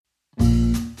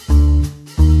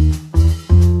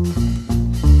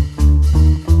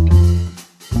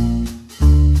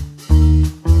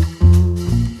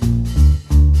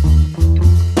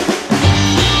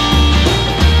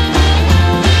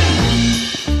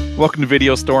Welcome to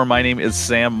Video Store. My name is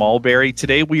Sam Mulberry.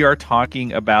 Today we are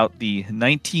talking about the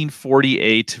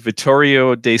 1948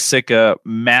 Vittorio De Sica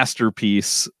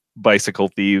masterpiece, Bicycle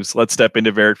Thieves. Let's step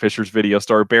into Barrett Fisher's Video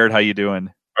Store. Barrett, how you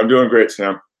doing? I'm doing great,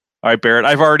 Sam. All right, Barrett,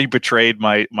 I've already betrayed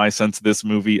my sense of this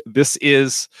movie. This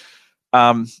is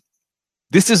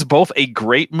both a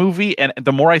great movie, and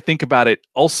the more I think about it,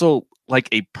 also like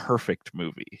a perfect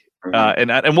movie.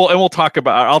 Mm-hmm. And we'll talk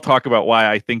about. I'll talk about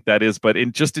why I think that is. But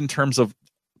in terms of,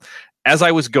 as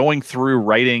I was going through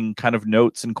writing kind of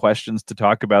notes and questions to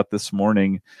talk about this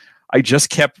morning,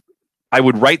 I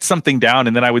would write something down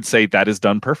and then I would say, that is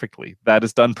done perfectly. That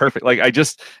is done perfect. Like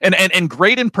and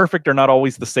great and perfect are not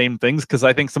always the same things, because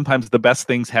I think sometimes the best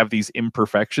things have these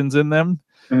imperfections in them.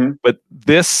 Mm-hmm. But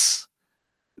there's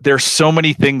so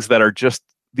many things that are just,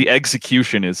 the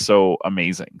execution is so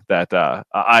amazing that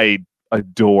I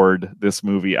adored this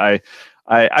movie.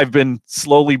 I've been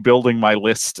slowly building my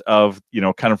list of,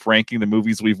 kind of ranking the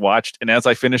movies we've watched. And as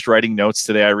I finished writing notes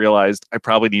today, I realized I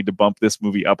probably need to bump this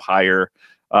movie up higher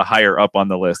up on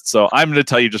the list. So I'm going to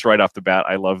tell you just right off the bat,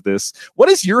 I love this. What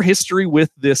is your history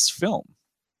with this film?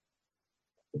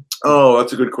 Oh,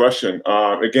 that's a good question.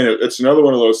 Again, it's another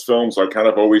one of those films I kind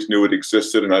of always knew it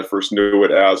existed. And I first knew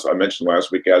it, as I mentioned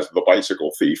last week, as The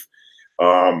Bicycle Thief.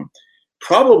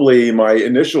 Probably my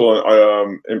initial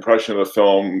impression of the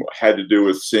film had to do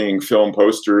with seeing film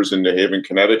posters in New Haven,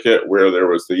 Connecticut, where there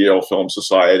was the Yale Film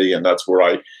Society, and that's where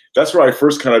I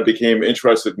first kind of became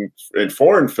interested in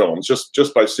foreign films,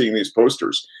 just by seeing these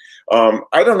posters.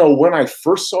 I don't know when I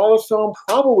first saw the film.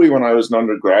 Probably when I was an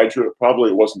undergraduate.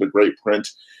 Probably it wasn't a great print,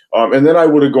 and then I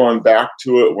would have gone back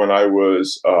to it when I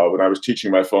was teaching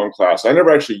my film class. I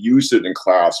never actually used it in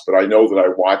class, but I know that I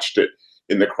watched it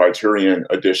in the Criterion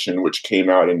edition, which came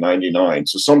out in '99.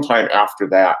 So sometime after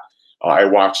that, I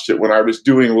watched it when I was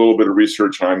doing a little bit of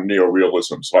research on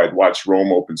neorealism. So I'd watched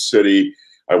Rome Open City,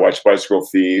 I watched Bicycle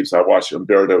Thieves, I watched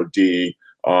Umberto D.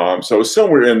 So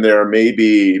somewhere in there,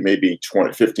 maybe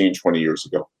 15, 20 years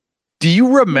ago. Do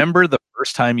you remember the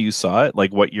first time you saw it?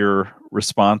 Like what your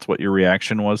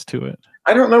reaction was to it?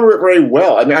 I don't remember it very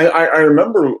well. I mean, I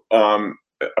remember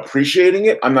appreciating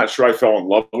it. I'm not sure I fell in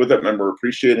love with it. I remember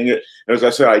appreciating it. And as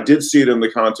I said, I did see it in the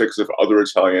context of other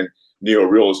Italian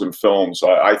neorealism films.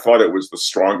 I thought it was the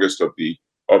strongest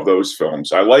of those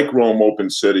films. I like Rome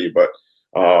Open City, but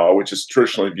which is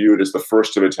traditionally viewed as the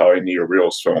first of Italian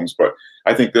neorealist films. But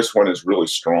I think this one is really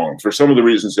strong for some of the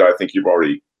reasons that I think you've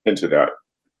already hinted at.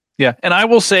 Yeah, and I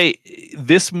will say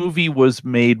this movie was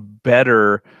made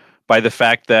better by the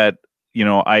fact that,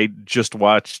 I just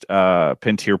watched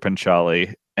Pentir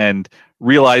Penciali and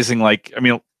realizing, like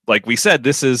we said,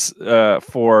 this is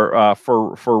for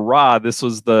Ra. This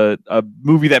was a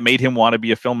movie that made him want to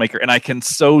be a filmmaker, and I can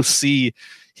so see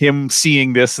him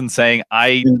seeing this and saying,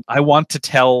 I want to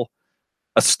tell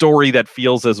a story that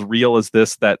feels as real as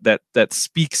this, that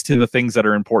speaks to the things that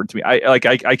are important to me.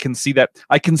 I can see that.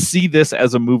 I can see this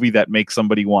as a movie that makes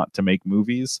somebody want to make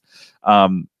movies.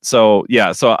 So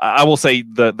I will say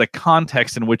the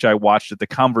context in which I watched it, the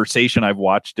conversation I've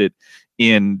watched it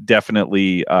in,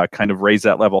 definitely kind of raised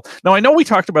that level. Now, I know we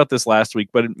talked about this last week,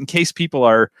 but in case people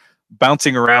are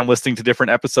bouncing around listening to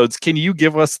different episodes, can you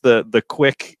give us the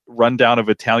quick rundown of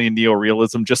Italian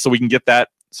neorealism, just so we can get that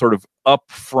sort of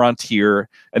up front here,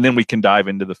 and then we can dive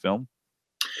into the film?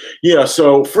 Yeah,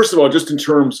 so first of all, just in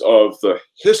terms of the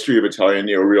history of Italian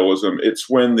neorealism, it's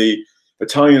when the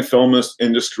Italian film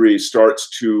industry starts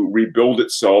to rebuild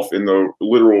itself in the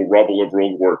literal rubble of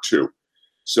World War II.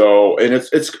 So, and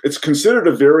it's considered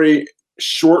a very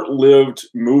short-lived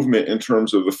movement in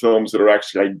terms of the films that are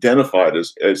actually identified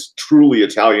as truly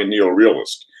Italian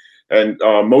neorealist. And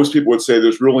most people would say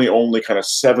there's really only kind of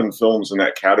 7 films in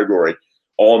that category,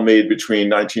 all made between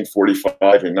 1945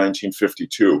 and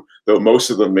 1952, though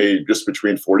most of them made just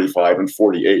between 45 and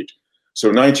 48. So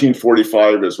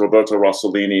 1945 is Roberto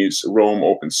Rossellini's Rome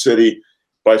Open City.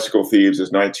 Bicycle Thieves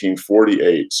is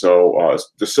 1948. So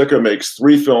De Sica makes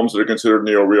 3 films that are considered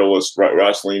neorealist.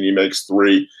 Rossellini makes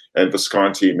 3, and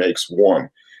Visconti makes 1.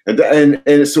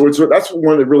 And so that's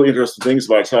one of the really interesting things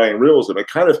about Italian realism.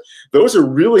 Those are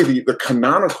really the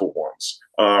canonical ones.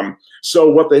 So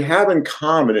what they have in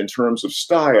common in terms of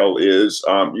style is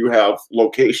you have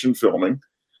location filming,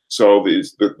 so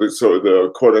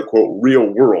the quote unquote real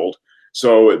world.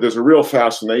 So there's a real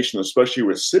fascination, especially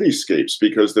with cityscapes,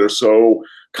 because they're so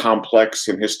complex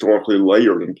and historically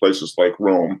layered in places like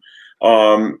Rome.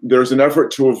 There's an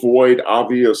effort to avoid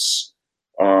obvious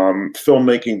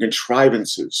filmmaking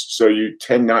contrivances. So you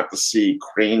tend not to see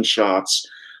crane shots,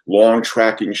 long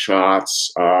tracking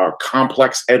shots,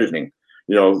 complex editing.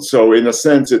 So in a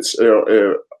sense, it's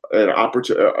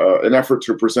an effort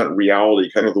to present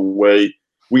reality kind of the way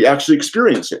we actually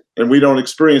experience it, and we don't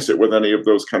experience it with any of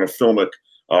those kind of filmic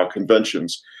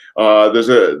conventions.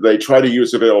 They try to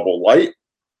use available light.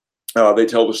 They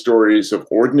tell the stories of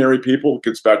ordinary people. It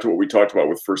gets back to what we talked about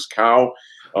with First Cow.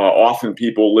 Often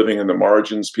people living in the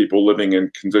margins, people living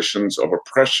in conditions of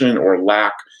oppression or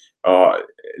lack,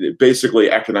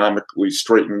 basically economically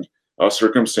straitened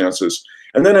circumstances.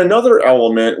 And then another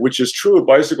element, which is true of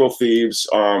Bicycle Thieves,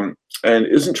 and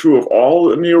isn't true of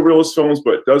all neorealist films,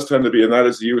 but does tend to be, and that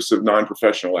is the use of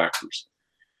non-professional actors.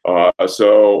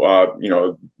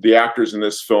 The actors in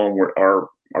this film are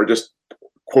just,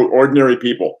 quote, ordinary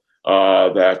people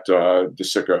that De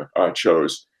Sica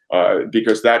chose.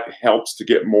 Because that helps to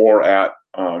get more at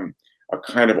a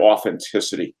kind of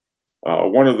authenticity.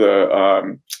 One of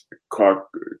the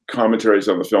commentaries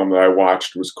on the film that I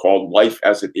watched was called "Life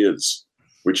as It Is,"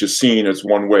 which is seen as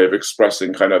one way of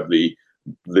expressing kind of the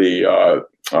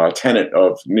tenet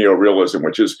of neorealism,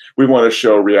 which is we want to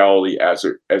show reality as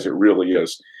it really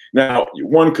is. Now,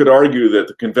 one could argue that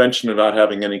the convention of not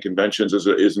having any conventions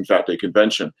is in fact a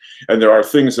convention, and there are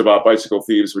things about Bicycle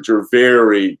Thieves which are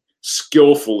very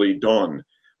skillfully done.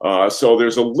 So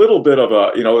there's a little bit of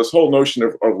this whole notion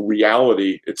of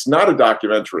reality. It's not a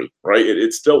documentary, right?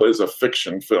 It still is a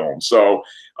fiction film. So,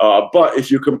 but if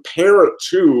you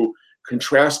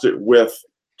contrast it with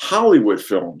Hollywood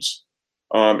films,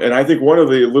 and I think one of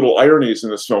the little ironies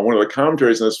in this film, one of the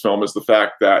commentaries in this film is the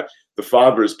fact that the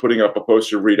father is putting up a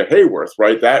poster of Rita Hayworth,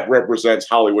 right? That represents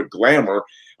Hollywood glamour,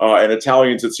 and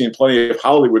Italians had seen plenty of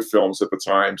Hollywood films at the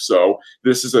time. So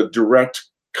this is a direct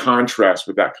contrast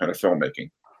with that kind of filmmaking.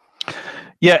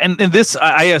 Yeah, and this,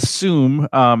 I assume,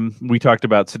 we talked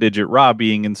about Satyajit Ray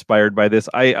being inspired by this.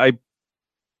 I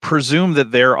presume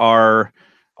that there are,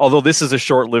 although this is a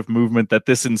short-lived movement, that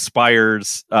this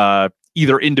inspires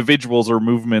either individuals or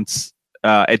movements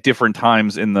at different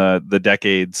times in the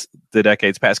decades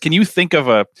past. Can you think of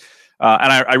and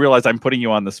I realize I'm putting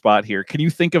you on the spot here. Can you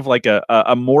think of like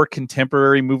a more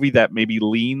contemporary movie that maybe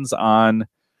leans on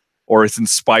or is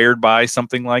inspired by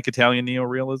something like Italian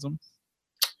neorealism?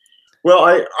 Well,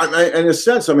 I in a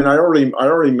sense, I mean, I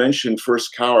already mentioned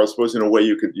First Cow. I suppose in a way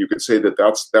you could say that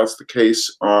that's the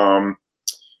case.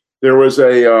 There was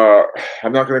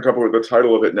I'm not going to come up with the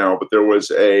title of it now, but there was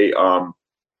a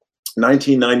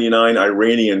 1999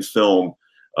 Iranian film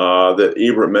that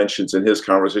Ebert mentions in his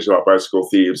conversation about Bicycle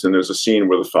Thieves, and there's a scene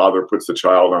where the father puts the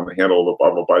child on the handle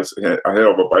of a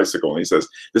bicycle, and he says,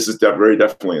 "This is very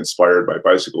definitely inspired by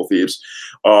Bicycle Thieves,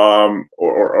 by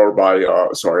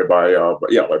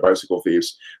Bicycle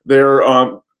Thieves." There,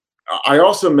 I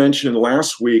also mentioned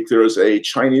last week there's a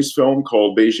Chinese film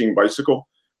called Beijing Bicycle,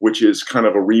 which is kind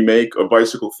of a remake of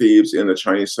Bicycle Thieves in the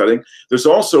Chinese setting. There's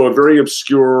also a very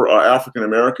obscure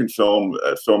African-American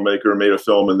filmmaker made a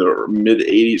film in the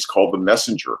mid-'80s called The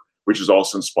Messenger, which is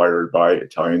also inspired by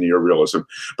Italian neorealism.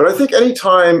 But I think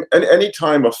anytime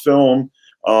a film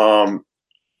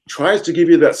tries to give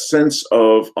you that sense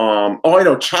of,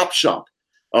 Chop Shop.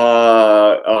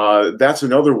 That's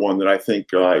another one that I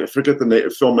think, I forget the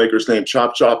filmmaker's name,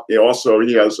 Chop Shop.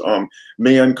 He has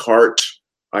Man Cart.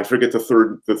 I forget the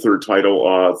third title,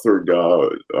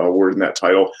 word in that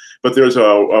title. But there's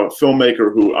a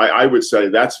filmmaker who I would say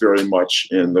that's very much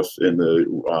in the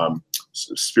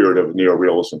spirit of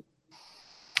neorealism.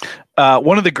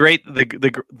 One of the great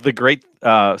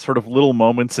sort of little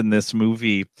moments in this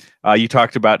movie, you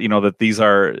talked about, that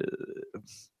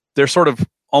they're sort of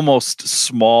almost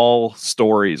small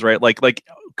stories, right? Like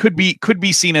could be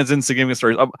seen as insignificant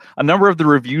stories. A number of the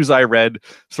reviews I read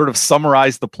sort of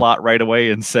summarize the plot right away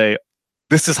and say,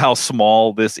 this is how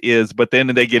small this is. But then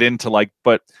they get into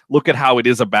but look at how it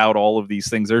is about all of these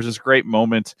things. There's this great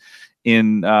moment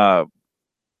in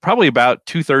probably about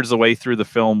 2/3 of the way through the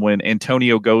film when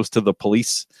Antonio goes to the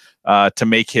police to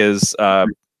make his,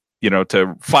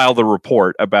 to file the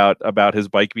report about his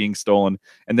bike being stolen.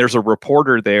 And there's a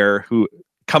reporter there who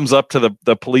comes up to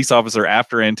the police officer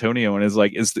after Antonio and is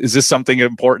like, is this something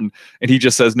important? And he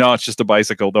just says, no, it's just a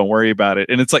bicycle. Don't worry about it.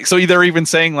 And it's like, so they're even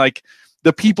saying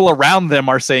the people around them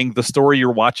are saying the story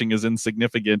you're watching is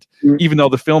insignificant, even though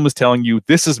the film is telling you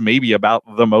this is maybe about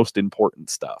the most important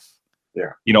stuff.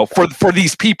 Yeah. For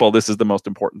these people, this is the most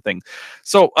important thing.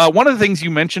 So one of the things you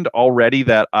mentioned already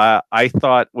that I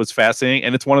thought was fascinating,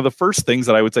 and it's one of the first things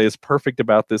that I would say is perfect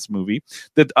about this movie,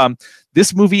 that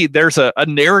this movie, there's a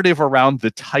narrative around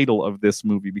the title of this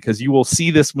movie, because you will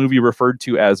see this movie referred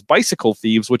to as Bicycle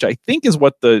Thieves, which I think is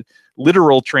what the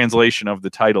literal translation of the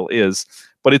title is,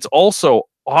 but it's also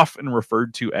often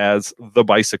referred to as The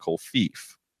Bicycle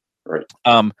Thief. Right.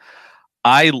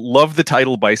 I love the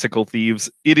title Bicycle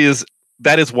Thieves. It is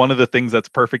that is one of the things that's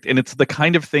perfect. And it's the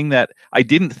kind of thing that I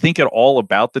didn't think at all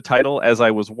about the title as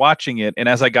I was watching it. And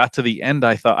as I got to the end,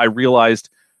 I realized,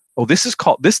 oh, this is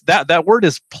called this, that word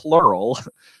is plural.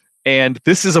 And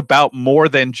this is about more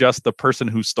than just the person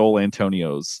who stole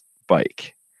Antonio's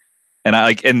bike. And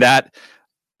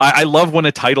I love when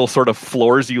a title sort of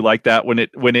floors you like that, when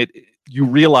you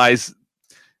realize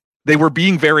they were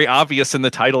being very obvious in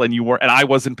the title and I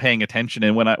wasn't paying attention.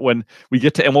 And when we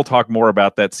get to, and we'll talk more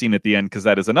about that scene at the end, because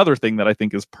that is another thing that I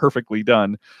think is perfectly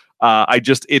done.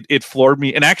 It floored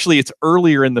me. And actually it's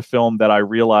earlier in the film that I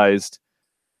realized,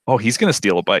 oh, he's going to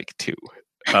steal a bike too.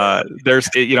 It's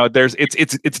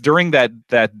during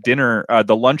that dinner,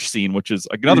 the lunch scene, which is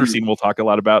another scene we'll talk a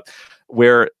lot about,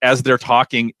 where as they're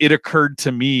talking, it occurred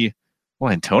to me,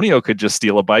 well, Antonio could just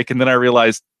steal a bike. And then I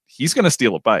realized he's going to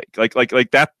steal a bike.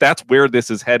 Like that's where this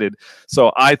is headed.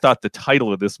 So I thought the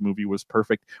title of this movie was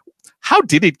perfect. How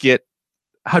did it get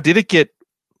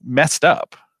messed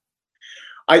up?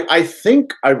 I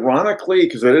think, ironically,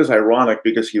 because it is ironic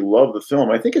because he loved the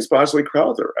film, I think it's Bosley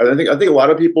Crowther. I think a lot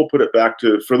of people put it back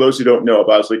to, for those who don't know,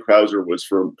 Bosley Crowther was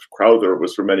for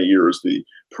many years the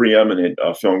preeminent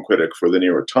film critic for the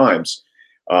New York Times,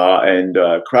 and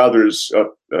Crowther's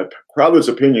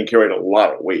opinion carried a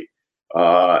lot of weight.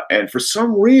 And for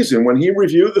some reason, when he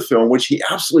reviewed the film, which he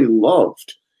absolutely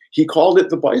loved, he called it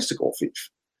The Bicycle Thief.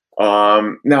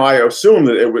 Now I assume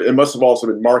that it must have also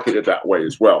been marketed that way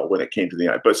as well when it came to the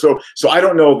end. But so I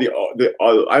don't know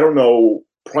I don't know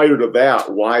prior to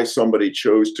that why somebody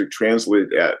chose to translate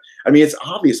that. I mean, it's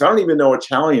obvious. I don't even know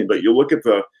Italian, but you look at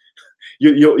the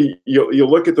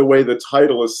look at the way the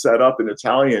title is set up in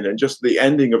Italian, and just the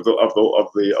ending of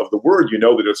the word, you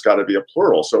know that it's got to be a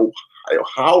plural. So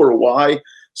how or why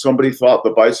somebody thought The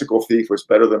Bicycle Thief was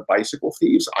better than Bicycle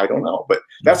Thieves, I don't know. But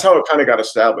that's how it kind of got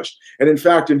established. And in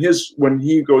fact, when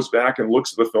he goes back and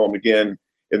looks at the film again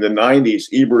in the 90s,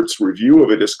 Ebert's review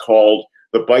of it is called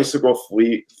The Bicycle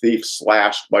Thief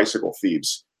 / Bicycle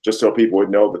Thieves, just so people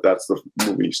would know that that's the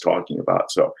movie he's talking about.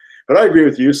 So, but I agree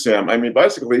with you, Sam. I mean,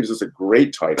 Bicycle Thieves is a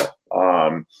great title.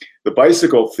 The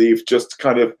Bicycle Thief just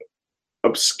kind of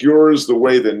obscures the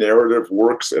way the narrative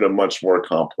works at a much more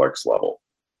complex level.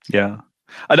 Yeah.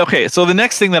 And okay, so the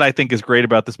next thing that I think is great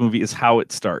about this movie is how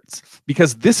it starts,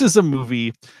 because this is a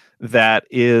movie that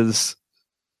is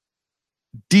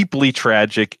deeply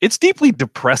tragic. It's deeply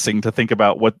depressing to think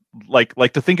about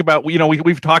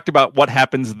we've talked about what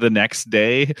happens the next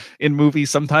day in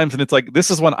movies sometimes, and it's like, this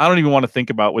is one I don't even want to think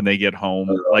about when they get home.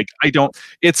 Like,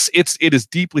 it is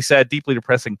deeply sad, deeply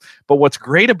depressing. But what's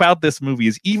great about this movie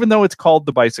is, even though it's called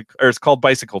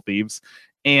Bicycle Thieves,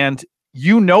 and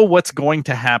you know what's going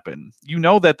to happen. You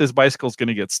know that this bicycle is going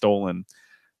to get stolen.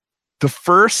 The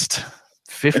first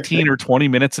 15 or 20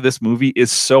 minutes of this movie is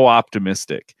so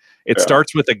optimistic. It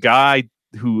starts with a guy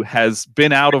who has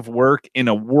been out of work in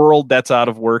a world that's out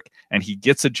of work, and he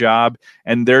gets a job.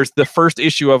 And there's the first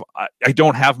issue of, I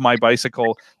don't have my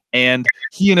bicycle. And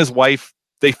he and his wife,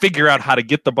 they figure out how to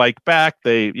get the bike back.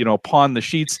 They, pawn the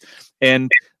sheets.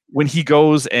 And when he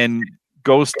goes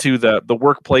to the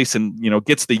workplace and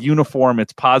gets the uniform,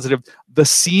 it's positive. The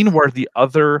scene where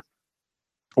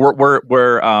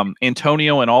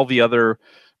Antonio and all the other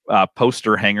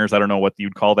poster hangers, I don't know what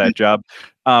you'd call that job,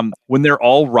 when they're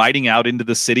all riding out into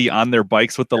the city on their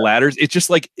bikes with the ladders, it's just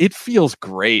like, it feels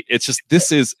great. It's just,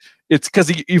 it's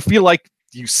because you feel like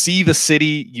you see the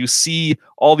city, you see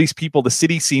all these people, the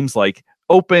city seems like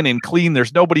open and clean,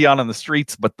 there's nobody out on the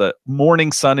streets, but the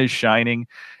morning sun is shining.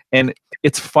 And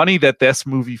it's funny that this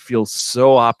movie feels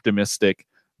so optimistic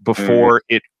before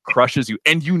it crushes you.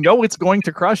 And it's going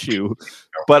to crush you.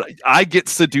 But I get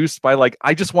seduced by,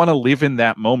 I just want to live in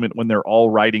that moment when they're all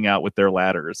riding out with their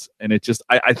ladders. And it just,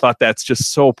 I thought that's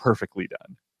just so perfectly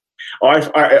done.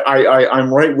 Oh,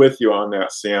 I'm right with you on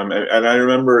that, Sam. And I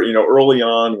remember, early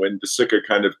on when De Sica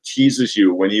kind of teases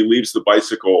you when he leaves the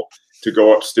bicycle to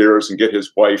go upstairs and get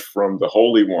his wife from the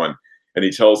Holy One. And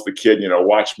he tells the kid,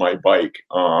 watch my bike.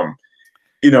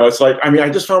 It's like, I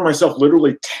just found myself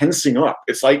literally tensing up.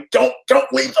 It's like, don't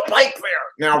leave the bike there.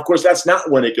 Now, of course, that's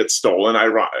not when it gets stolen,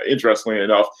 interestingly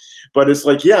enough. But it's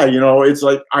like, it's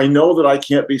like, I know that I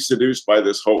can't be seduced by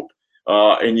this hope.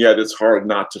 And yet it's hard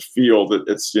not to feel that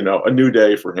it's, a new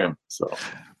day for him. So.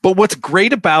 But what's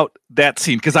great about that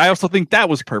scene, because I also think that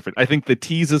was perfect. I think the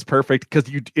tease is perfect because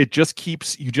you just keep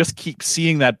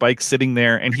seeing that bike sitting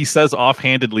there, and he says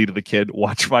offhandedly to the kid,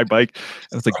 "Watch my bike."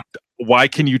 And it's like, why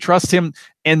can you trust him?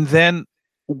 And then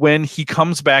when he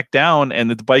comes back down and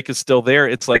the bike is still there,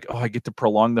 it's like, oh, I get to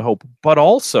prolong the hope. But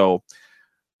also,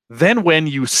 then when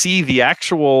you see the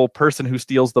actual person who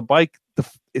steals the bike,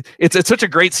 it's such a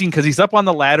great scene because he's up on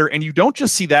the ladder and you don't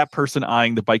just see that person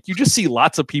eyeing the bike. You just see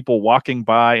lots of people walking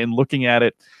by and looking at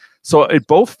it. So it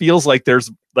both feels like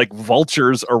there's like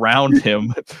vultures around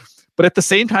him. But at the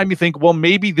same time, you think, well,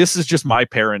 maybe this is just my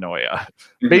paranoia.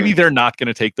 Maybe they're not going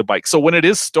to take the bike. So when it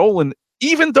is stolen,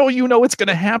 even though you know it's going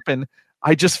to happen,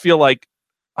 I just feel like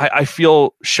I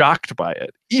feel shocked by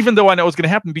it, even though I know it's going to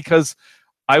happen because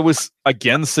I was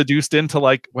again seduced into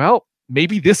like, well,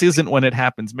 maybe this isn't when it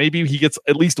happens. Maybe he gets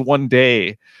at least one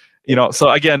day, you know? So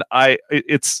again, and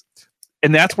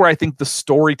that's where I think the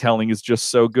storytelling is just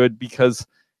so good because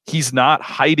he's not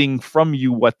hiding from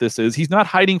you what this is. He's not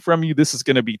hiding from you. This is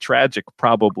going to be tragic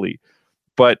probably,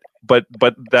 but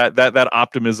that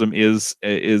optimism is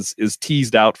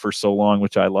teased out for so long,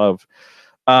 which I love.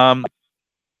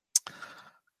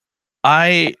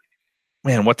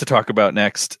 Man, what to talk about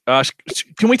next?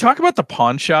 Can we talk about the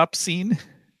pawn shop scene?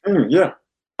 Yeah.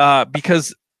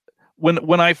 Because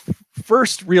when I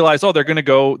first realized, they're gonna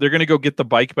go get the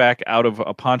bike back out of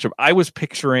a pawn shop, I was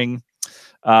picturing,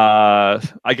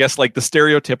 I guess like the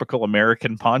stereotypical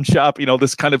American pawn shop, you know,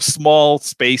 this kind of small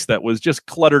space that was just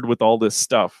cluttered with all this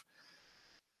stuff.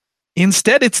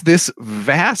 Instead, it's this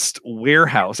vast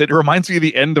warehouse. It reminds me of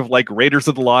the end of like Raiders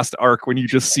of the Lost Ark when you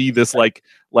just see this like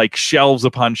shelves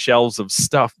upon shelves of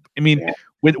stuff. I mean,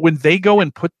 when they go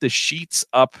and put the sheets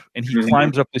up and he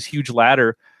climbs up this huge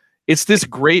ladder, it's this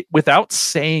great, without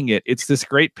saying it, it's this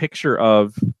great picture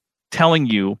of telling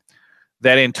you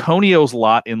that Antonio's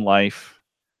lot in life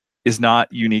is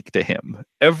not unique to him.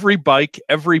 Every bike,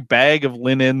 every bag of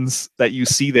linens that you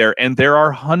see there, and there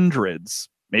are hundreds,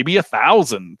 maybe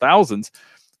 1,000, thousands.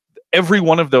 Every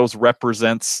one of those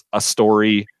represents a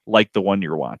story like the one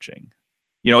you're watching.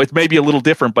 You know, it's maybe a little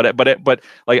different, but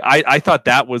like I thought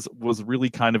that was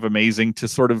really kind of amazing to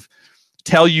sort of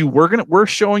tell you we're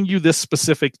showing you this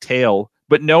specific tale,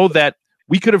 but know that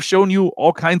we could have shown you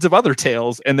all kinds of other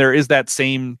tales, and there is that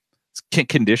same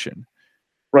condition.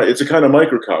 Right. It's a kind of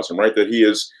microcosm, right? That he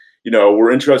is. You know,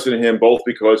 we're interested in him both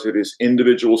because of his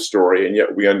individual story, and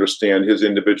yet we understand his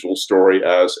individual story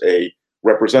as a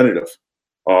representative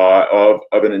of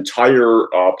an entire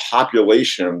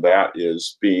population that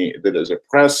is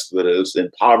oppressed, that is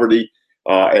in poverty,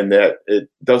 and that it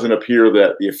doesn't appear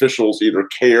that the officials either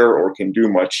care or can do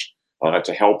much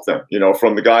to help them. You know,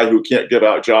 from the guy who can't give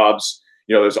out jobs.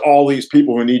 You know, there's all these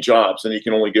people who need jobs, and he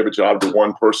can only give a job to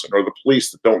one person, or the police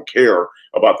that don't care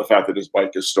about the fact that his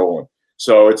bike is stolen.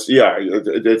 So it's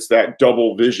that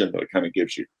double vision that it kind of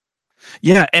gives you.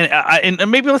 Yeah,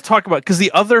 and maybe let's talk about, because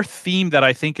the other theme that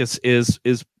I think is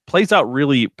plays out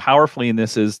really powerfully in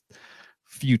this is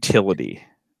futility.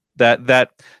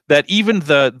 That even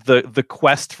the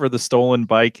quest for the stolen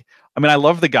bike. I mean, I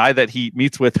love the guy that he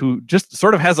meets with who just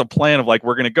sort of has a plan of like,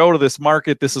 we're going to go to this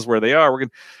market. This is where they are.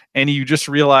 And you just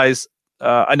realize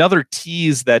another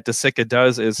tease that DeSica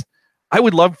does is, I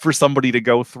would love for somebody to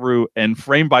go through and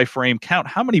frame by frame count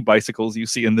how many bicycles you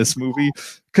see in this movie,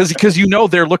 because you know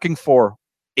they're looking for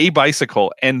a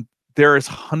bicycle and there is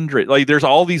hundreds. Like there's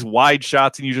all these wide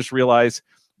shots and you just realize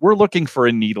we're looking for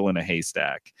a needle in a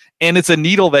haystack, and it's a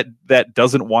needle that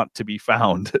doesn't want to be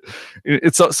found.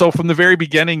 It's so from the very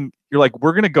beginning you're like,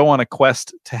 we're going to go on a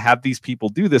quest to have these people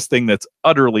do this thing that's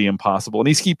utterly impossible, and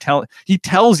he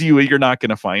tells you you're not going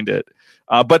to find it.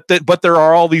 But there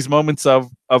are all these moments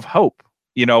of hope,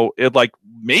 you know, it like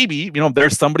maybe, you know,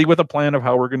 there's somebody with a plan of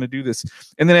how we're going to do this.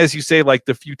 And then, as you say, like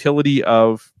the futility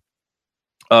of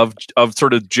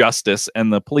sort of justice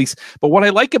and the police. But what I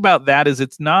like about that is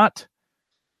it's not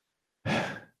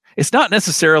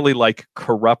necessarily like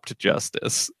corrupt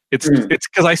justice. It's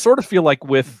because I sort of feel like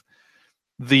with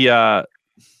the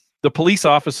police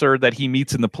officer that he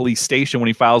meets in the police station when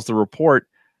he files the report,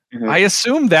 I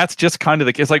assume that's just kind of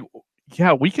the case. Like,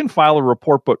 yeah, we can file a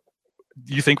report, but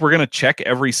do you think we're going to check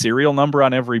every serial number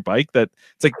on every bike? That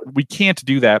it's like, we can't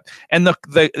do that. And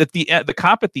the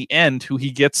cop at the end, who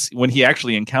he gets when he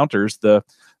actually encounters the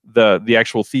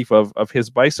actual thief of his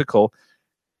bicycle.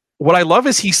 What I love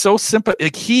is he's so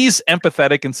he's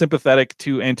empathetic and sympathetic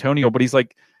to Antonio, but he's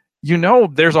like, you know,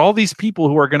 there's all these people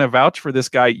who are going to vouch for this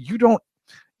guy. You don't,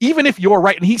 even if you're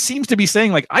right. And he seems to be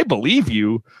saying like, I believe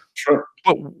you. Sure.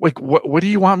 But like, what do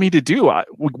you want me to do?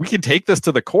 We can take this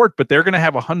to the court, but they're going to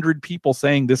have 100 people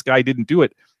saying this guy didn't do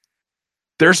it.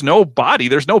 There's no body,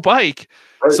 there's no bike.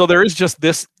 Right. So there is just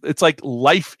this, it's like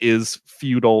life is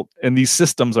futile and these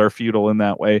systems are futile in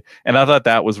that way. And I thought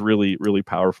that was really, really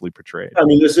powerfully portrayed. I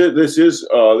mean, this is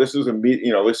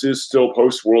still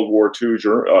post World War II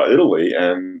Italy,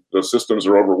 and the systems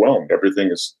are overwhelmed.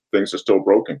 Things are still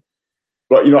broken.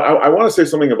 But, you know, I want to say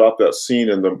something about that scene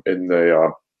in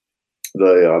the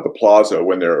the plaza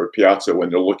when they're piazza when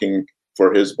they're looking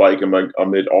for his bike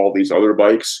amid all these other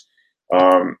bikes.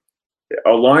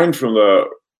 A line from the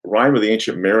Rime of the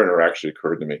Ancient Mariner actually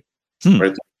occurred to me.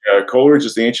 Right, Coleridge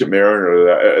is the Ancient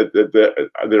Mariner.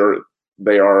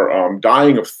 They are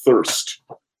dying of thirst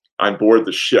on board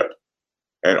the ship,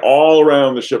 and all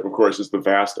around the ship, of course, is the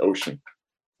vast ocean.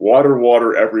 Water,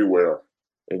 water everywhere,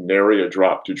 and nary a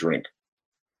drop to drink.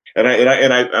 And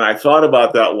I thought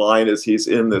about that line as he's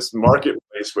in this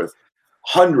marketplace with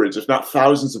hundreds, if not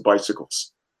thousands, of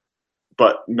bicycles,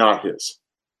 but not his.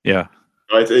 Yeah.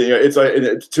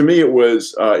 It's to me it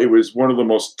was one of the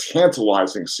most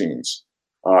tantalizing scenes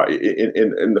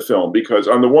in the film, because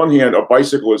on the one hand, a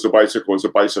bicycle is a bicycle is a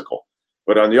bicycle,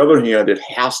 but on the other hand, it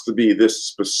has to be this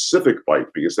specific bike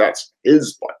because that's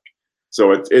his bike.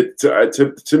 So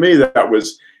to me that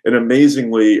was an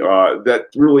amazingly that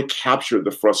really captured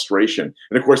the frustration,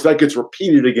 and of course that gets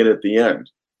repeated again at the end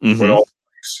when all the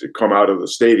bikes come out of the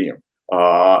stadium.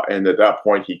 And at that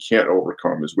point, he can't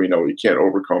overcome, as we know, he can't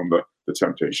overcome the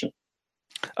temptation.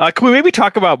 Can we maybe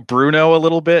talk about Bruno a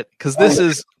little bit? Because this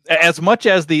is, as much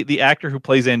as the actor who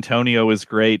plays Antonio is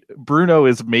great, Bruno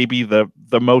is maybe the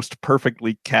most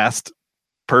perfectly cast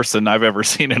person I've ever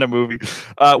seen in a movie.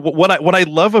 What I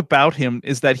love about him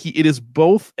is that it is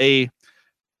both a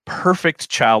perfect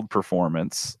child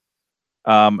performance.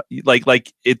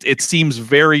 It seems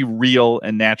very real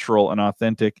and natural and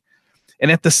authentic.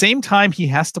 And at the same time, he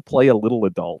has to play a little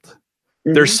adult.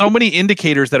 There's so many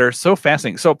indicators that are so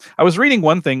fascinating. So I was reading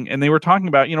one thing, and they were talking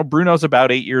about, Bruno's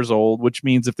about 8 years old, which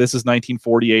means if this is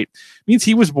 1948, means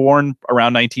he was born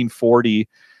around 1940.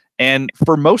 And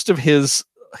for most of his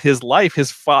life,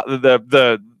 his father,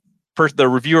 the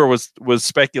reviewer was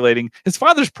speculating, his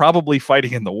father's probably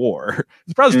fighting in the war.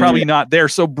 His brother's probably not there.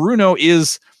 So Bruno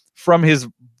is, from his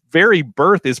very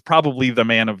birth, is probably the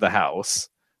man of the house.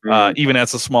 Even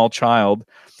as a small child.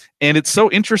 And it's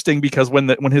so interesting because when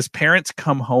his parents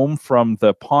come home from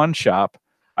the pawn shop,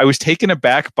 I was taken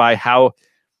aback by how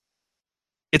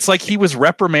it's like he was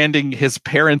reprimanding his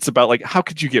parents about, like, how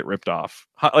could you get ripped off?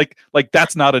 Like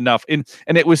that's not enough. And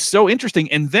it was so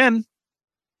interesting. And then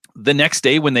the next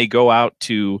day when they go out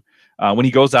to when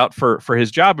he goes out for his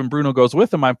job and Bruno goes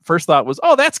with him, my first thought was,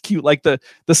 oh, that's cute. Like the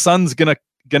son's gonna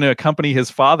accompany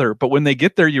his father. But when they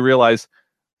get there, you realize,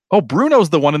 oh,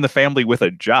 Bruno's the one in the family with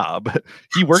a job.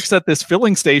 He works at this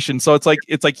filling station. So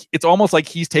it's almost like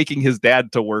he's taking his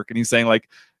dad to work and he's saying, like,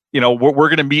 we're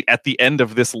going to meet at the end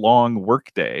of this long work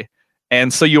day.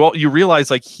 And so you realize,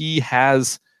 like, he's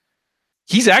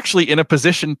actually in a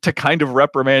position to kind of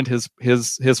reprimand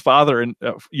his father and,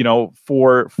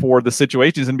 for the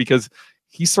situations. And because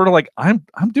he's sort of like, I'm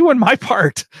doing my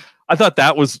part. I thought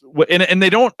that was, and they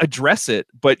don't address it,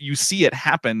 but you see it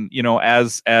happen,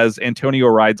 as Antonio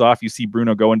rides off, you see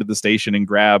Bruno go into the station and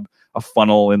grab a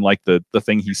funnel and like the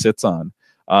thing he sits on.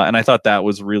 And I thought that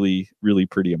was really, really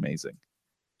pretty amazing.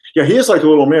 Yeah, he is like a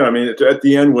little man. I mean, at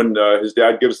the end when his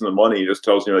dad gives him the money, he just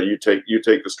tells him, you take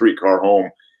the streetcar home.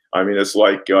 I mean, it's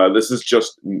like, this is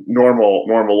just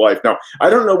normal life. Now, I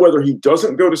don't know whether he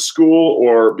doesn't go to school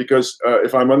or because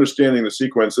if I'm understanding the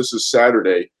sequence, this is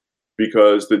Saturday,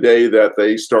 because the day that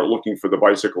they start looking for the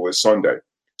bicycle is Sunday.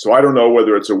 So I don't know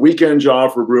whether it's a weekend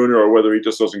job for Bruno or whether he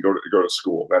just doesn't go to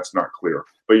school. That's not clear.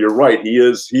 But you're right. He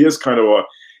is kind of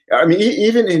I mean,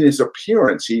 even in his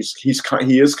appearance, he is kind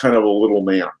of a little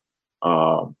man.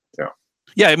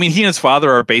 Yeah. I mean, he and his father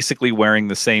are basically wearing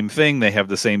the same thing. They have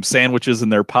the same sandwiches in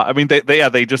their pot. I mean,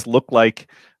 they just look like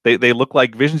they look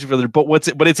like visions of each other.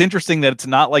 But it's interesting that it's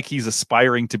not like he's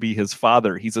aspiring to be his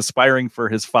father. He's aspiring for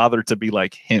his father to be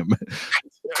like him,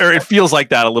 or it feels like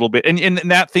that a little bit. And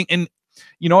that thing, and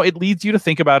it leads you to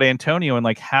think about Antonio and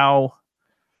like how.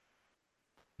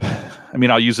 I mean,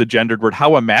 I'll use a gendered word.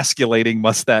 How emasculating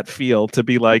must that feel to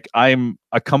be like, I'm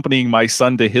accompanying my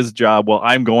son to his job while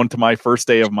I'm going to my first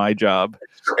day of my job.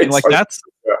 And like that's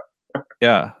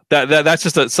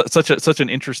just such an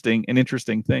interesting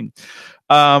thing.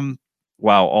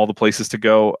 Wow, all the places to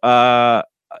go. I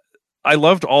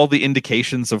loved all the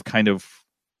indications of kind of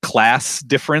class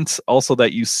difference also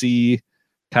that you see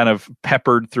kind of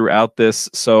peppered throughout this.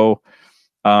 So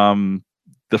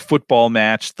the football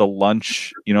match, the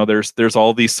lunch, there's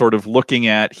all these sort of looking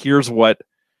at, here's what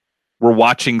we're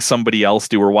watching somebody else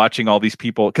do. We're watching all these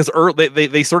people because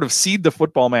they sort of seed the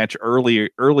football match early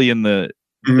in the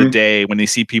day when they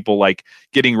see people like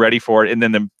getting ready for it. And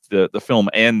then the film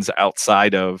ends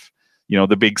outside of,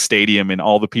 the big stadium and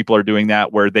all the people are doing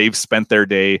that where they've spent their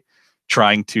day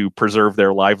trying to preserve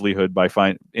their livelihood by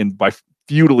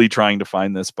futilely trying to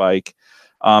find this bike.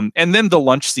 And then the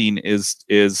lunch scene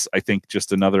is I think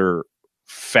just another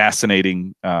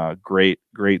fascinating, great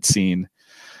scene.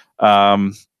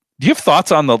 Do you have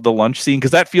thoughts on the lunch scene?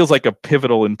 Because that feels like a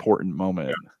pivotal, important moment.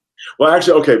 Yeah. Well,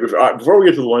 actually, okay. Before we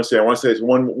get to the lunch scene, I want to say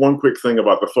one quick thing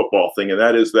about the football thing, and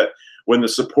that is that when the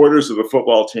supporters of the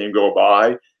football team go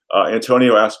by,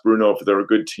 Antonio asks Bruno if they're a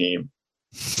good team.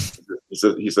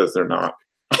 He says they're not.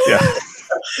 Yeah.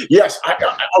 Yes. I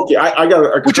got.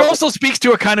 Which also speaks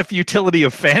to a kind of futility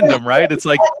of fandom, right? It's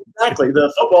like exactly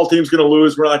the football team's going to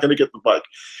lose. We're not going to get the bike.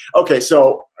 Okay,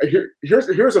 so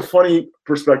here's a funny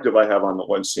perspective I have on the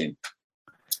lunch scene.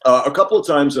 A couple of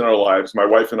times in our lives, my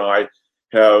wife and I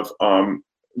have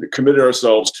committed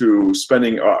ourselves to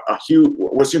spending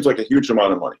what seems like a huge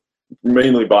amount of money,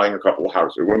 mainly buying a couple of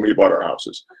houses when we bought our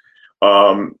houses.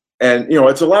 And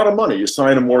it's a lot of money. You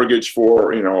sign a mortgage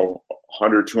for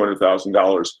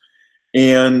 $100,000-$200,000,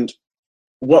 and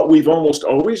what we've almost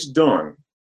always done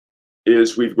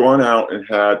is we've gone out and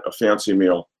had a fancy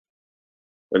meal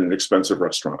in an expensive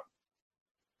restaurant,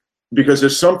 because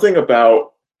there's something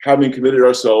about having committed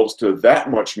ourselves to that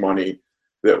much money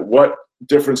that what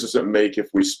difference does it make if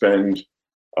we spend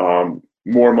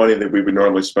more money than we would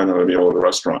normally spend on a meal at a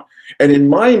restaurant? And in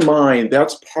my mind,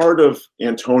 that's part of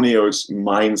Antonio's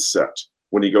mindset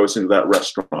when he goes into that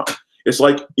restaurant. It's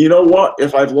like, you know what?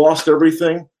 If I've lost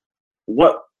everything,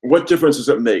 what difference does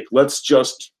it make? Let's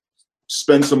just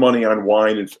spend some money on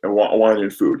wine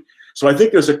and food. So I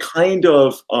think there's a kind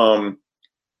of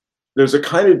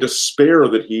despair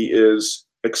that he is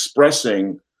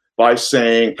expressing by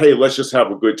saying, "Hey, let's just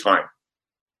have a good time,"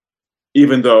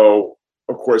 even though,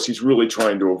 of course, he's really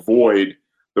trying to avoid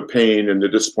the pain and the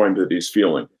disappointment that he's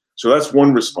feeling. So that's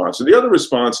one response. And the other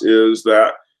response is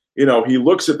that, he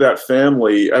looks at that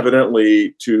family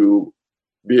evidently to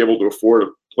be able to afford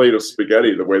a plate of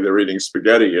spaghetti the way they're eating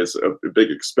spaghetti is a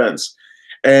big expense.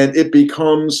 And it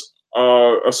becomes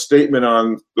a statement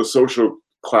on the social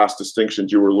class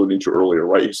distinctions you were alluding to earlier,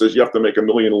 right? He says you have to make $1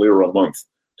 million lira a month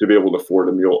to be able to afford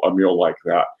a meal like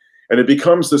that. And it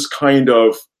becomes this kind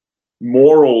of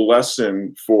moral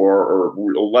lesson or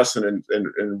a lesson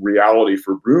in reality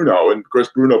for Bruno. And of course,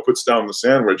 Bruno puts down the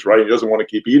sandwich, right? He doesn't want to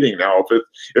keep eating now.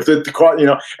 If it caught,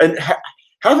 and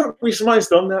haven't we sometimes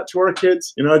done that to our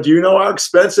kids? Do you know how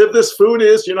expensive this food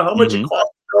is? You know how much it costs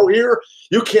to go here?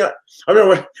 You can't. I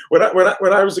mean,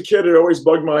 when I was a kid, it always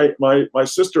bugged my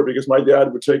sister because my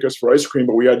dad would take us for ice cream,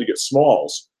 but we had to get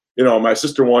smalls. My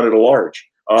sister wanted a large.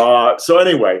 So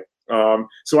anyway,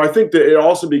 so I think that it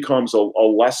also becomes a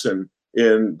lesson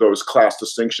in those class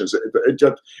distinctions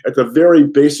at the very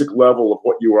basic level of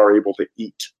what you are able to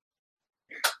eat.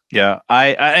 Yeah,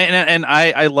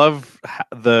 I love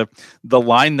the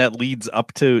line that leads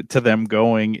up to them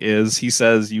going is he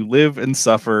says, "You live and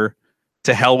suffer.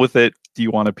 To hell with it. Do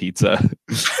you want a pizza?"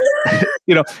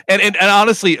 And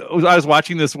honestly, I was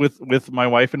watching this with my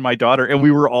wife and my daughter, and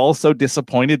we were all so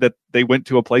disappointed that they went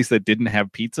to a place that didn't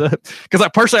have pizza.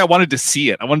 Because I wanted to see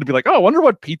it. I wanted to be like, oh, I wonder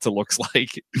what pizza looks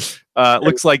like.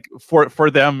 Looks like for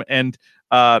them. And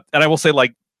I will say,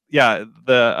 like, yeah,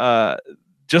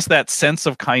 just that sense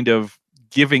of kind of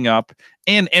giving up,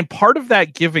 and part of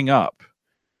that giving up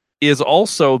is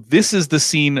also, this is the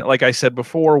scene, like I said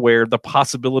before, where the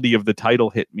possibility of the title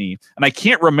hit me. And I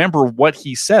can't remember what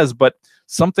he says, but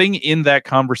something in that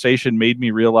conversation made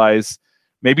me realize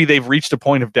maybe they've reached a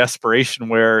point of desperation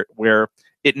where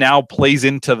it now plays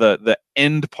into the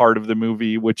end part of the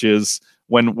movie, which is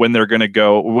when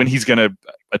he's going to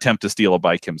attempt to steal a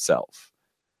bike himself.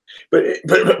 But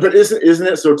isn't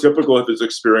it so typical of his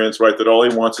experience, right, that all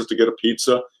he wants is to get a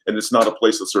pizza, and it's not a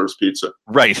place that serves pizza,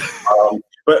 right?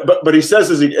 But he says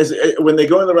when they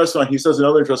go in the restaurant, he says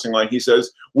another interesting line. He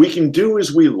says, "We can do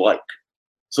as we like."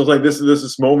 So it's like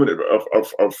this moment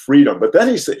of freedom. But then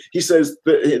he says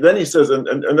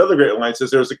another great line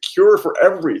says, "There's a cure for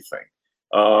everything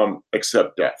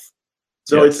except death."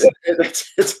 So yes.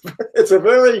 It's a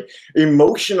very an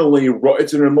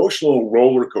emotional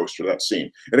roller coaster, that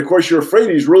scene. And of course, you're afraid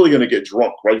he's really going to get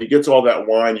drunk, right? He gets all that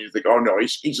wine, and you think, oh no,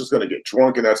 he's just going to get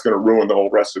drunk, and that's going to ruin the whole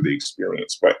rest of the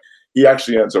experience. But he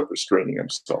actually ends up restraining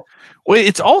himself. Well,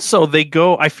 it's also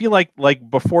I feel like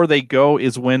before they go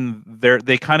is when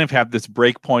they kind of have this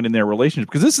break point in their relationship,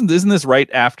 because isn't this right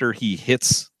after he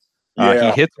hits.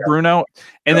 Bruno,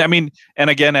 and I mean, and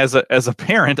again, as a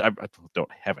parent, I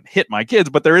haven't hit my kids,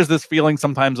 but there is this feeling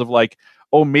sometimes of like,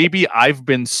 oh, maybe I've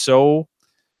been so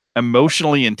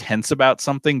emotionally intense about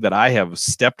something that I have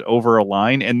stepped over a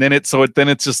line, and then it's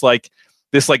just like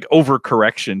this like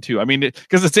overcorrection too. I mean,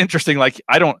 because it's interesting. Like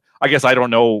I guess I don't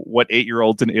know what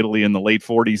 8-year-olds in Italy in the late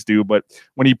 40s do, but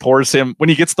when he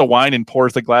gets the wine and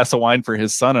pours the glass of wine for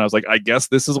his son, and I was like, I guess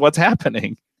this is what's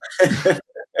happening.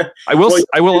 Well,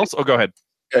 I will also. Oh, go ahead.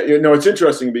 it's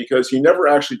interesting because he never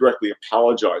actually directly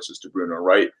apologizes to Bruno,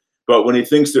 right? But when he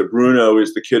thinks that Bruno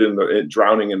is the kid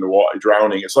drowning in the water,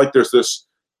 it's like there's this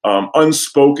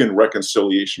unspoken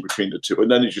reconciliation between the two. And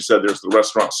then, as you said, there's the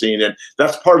restaurant scene, and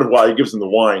that's part of why he gives him the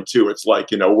wine too. It's like,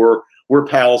 we're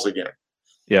pals again.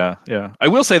 Yeah, yeah. I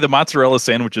will say the mozzarella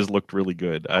sandwiches looked really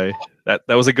good. That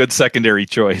was a good secondary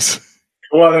choice.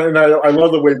 Well, and I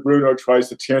love the way Bruno tries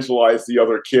to tantalize the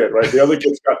other kid, right? The other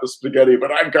kid's got the spaghetti, but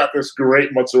I've got this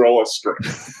great mozzarella strip.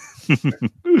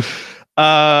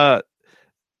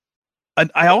 And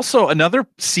I also, another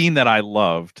scene that I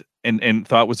loved and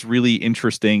thought was really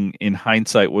interesting in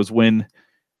hindsight was when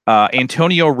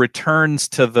Antonio returns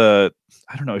to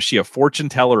I don't know, is she a fortune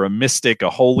teller, a mystic, a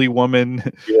holy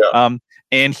woman? Yeah.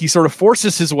 And he sort of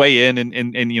forces his way in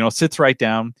and sits right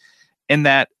down, and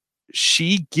that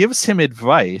she gives him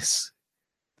advice,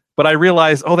 but I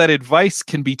realize, that advice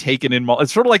can be taken in.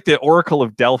 It's sort of like the Oracle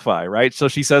of Delphi, right? So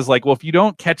she says, like, well, if you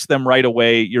don't catch them right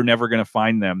away, you're never going to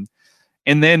find them.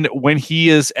 And then when he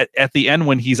is at the end,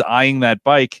 when he's eyeing that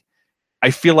bike,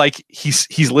 I feel like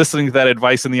he's listening to that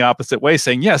advice in the opposite way,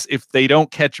 saying, yes, if they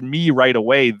don't catch me right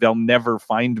away, they'll never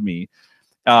find me.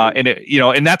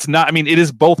 And that's not, I mean, it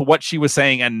is both what she was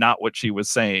saying and not what she was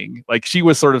saying. Like, she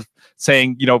was sort of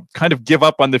saying, kind of give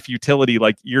up on the futility,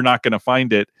 like, you're not going to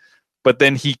find it. But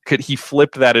then he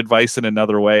flipped that advice in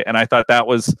another way. And I thought that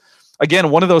was,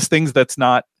 again, one of those things that's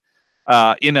not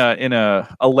in a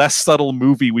less subtle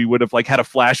movie, we would have like had a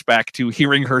flashback to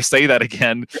hearing her say that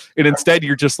again. And instead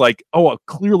you're just like, oh,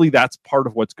 clearly that's part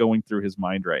of what's going through his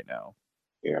mind right now.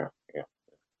 Yeah.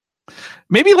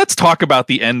 Maybe let's talk about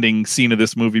the ending scene of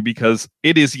this movie, because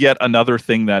it is yet another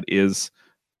thing that is,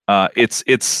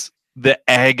 it's the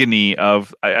agony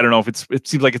of, I don't know if it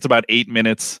seems like it's about 8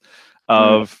 minutes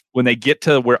of when they get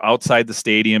to where outside the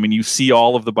stadium and you see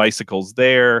all of the bicycles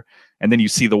there. And then you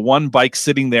see the one bike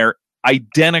sitting there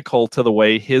identical to the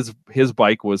way his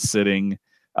bike was sitting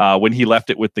when he left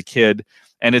it with the kid.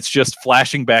 And it's just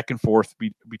flashing back and forth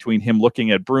between him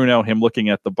looking at Bruno, him looking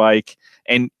at the bike.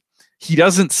 And he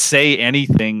doesn't say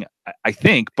anything, I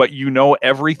think, but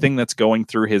everything that's going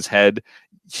through his head.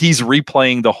 He's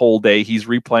replaying the whole day. He's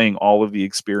replaying all of the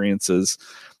experiences.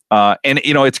 And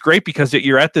it's great because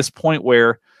you're at this point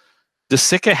where De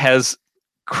Sica has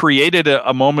created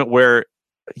a moment where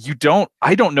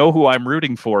I don't know who I'm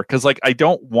rooting for, because like I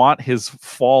don't want his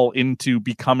fall into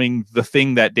becoming the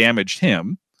thing that damaged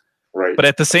him. Right. But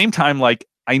at the same time, like,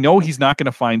 I know he's not going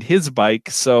to find his bike,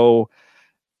 so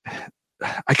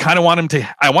I kind of want him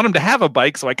to have a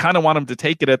bike, so I kind of want him to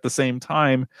take it at the same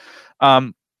time.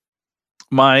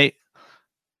 My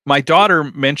daughter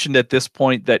mentioned at this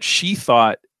point that she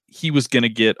thought he was going to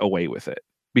get away with it,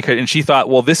 and she thought,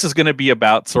 well, this is going to be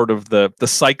about sort of the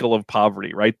cycle of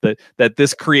poverty, right? That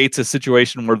this creates a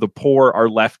situation where the poor are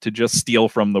left to just steal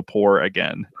from the poor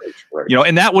again. Right.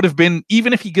 And that would have been,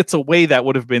 even if he gets away, that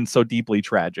would have been so deeply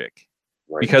tragic,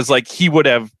 because like he would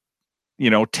have,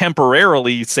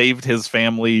 temporarily saved his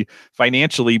family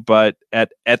financially, but at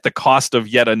the cost of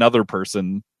yet another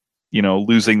person,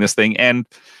 losing this thing and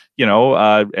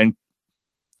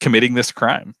committing this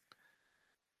crime.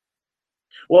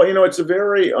 Well, it's a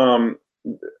very one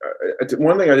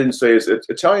thing I didn't say is that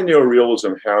Italian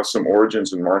neorealism has some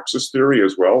origins in Marxist theory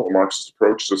as well, a Marxist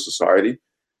approach to society.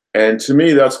 And to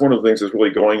me, that's one of the things that's really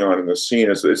going on in this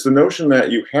scene. Is it's the notion that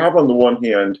you have, on the one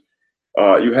hand,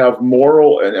 you have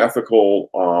moral and ethical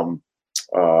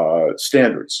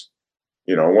standards.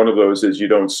 One of those is you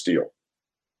don't steal.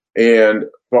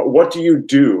 But what do you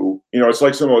do? It's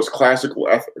like some of those classical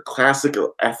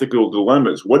ethical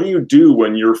dilemmas. What do you do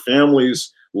when your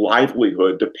family's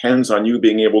livelihood depends on you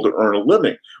being able to earn a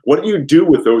living? What do you do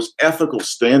with those ethical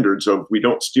standards of we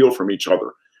don't steal from each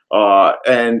other?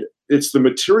 And it's the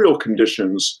material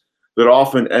conditions that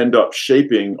often end up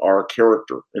shaping our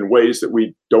character in ways that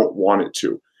we don't want it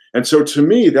to. And so to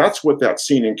me, that's what that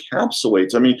scene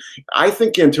encapsulates. I mean, I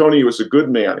think Antonio is a good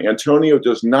man. Antonio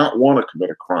does not want to commit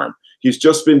a crime. He's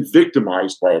just been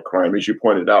victimized by a crime, as you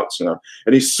pointed out, Sam.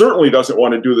 And he certainly doesn't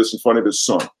want to do this in front of his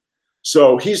son.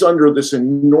 So he's under this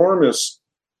enormous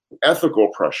ethical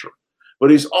pressure,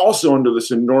 but he's also under this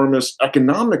enormous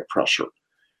economic pressure.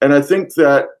 And I think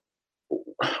that,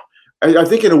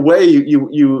 in a way,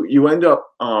 you end up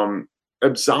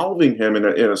absolving him in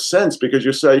a sense, because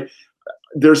you say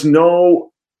there's no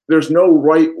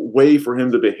right way for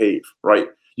him to behave, right?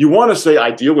 You want to say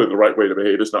ideally the right way to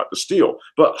behave is not to steal,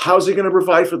 but how's he going to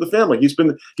provide for the family? He's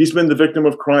been the victim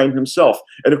of crime himself.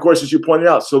 And of course, as you pointed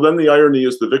out, so then the irony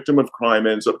is the victim of crime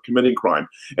ends up committing crime.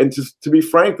 And to be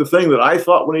frank, the thing that I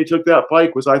thought when he took that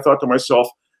bike was, I thought to myself,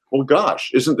 well,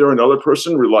 gosh, isn't there another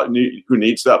person who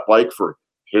needs that bike for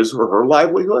his or her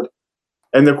livelihood?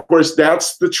 And of course,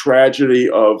 that's the tragedy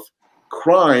of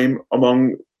crime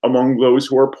among those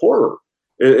who are poorer.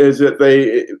 Is that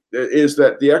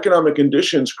the economic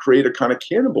conditions create a kind of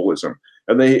cannibalism,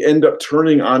 and they end up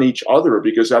turning on each other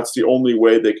because that's the only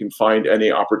way they can find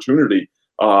any opportunity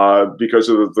because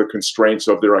of the constraints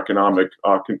of their economic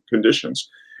conditions.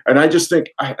 And I just think,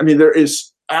 I mean, there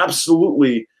is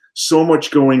absolutely so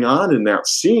much going on in that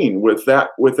scene with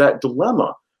that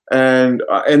dilemma, and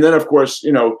then of course,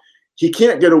 he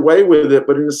can't get away with it,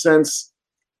 but in a sense,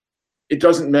 it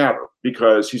doesn't matter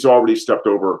because he's already stepped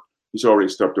over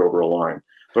a line.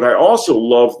 But I also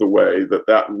love the way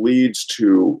that leads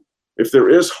to, if there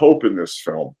is hope in this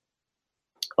film,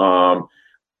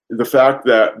 the fact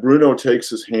that Bruno takes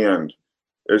his hand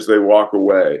as they walk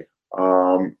away,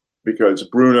 because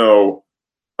Bruno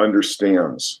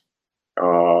understands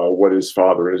what his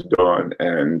father has done,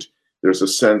 and there's a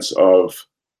sense of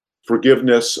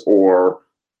forgiveness or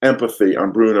empathy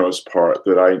on Bruno's part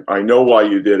that I know why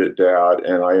you did it, Dad,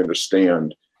 and I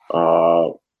understand,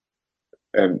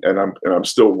 and I'm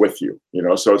still with you,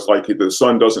 So it's like the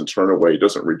son doesn't turn away,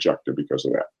 doesn't reject him because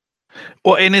of that.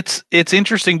 Well, and it's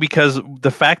interesting because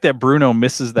the fact that Bruno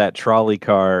misses that trolley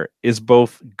car is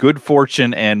both good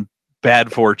fortune and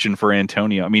bad fortune for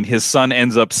Antonio. I mean, his son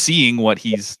ends up seeing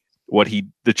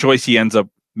the choice he ends up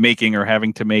making or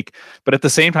having to make. But at the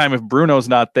same time, if Bruno's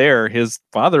not there, his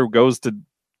father goes to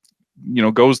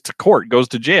court, goes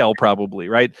to jail probably,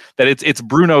 right? That it's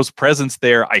Bruno's presence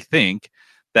there, I think,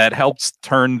 that helps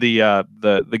turn the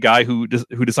guy who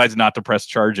decides not to press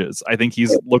charges. I think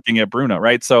he's looking at Bruno,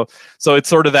 right? So it's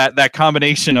sort of that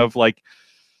combination of like,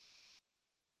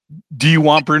 do you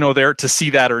want Bruno there to see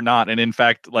that or not? And in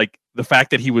fact, like the fact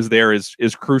that he was there is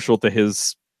crucial to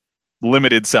his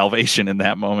limited salvation in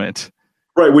that moment.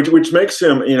 Right, which makes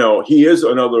him, he is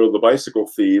another of the bicycle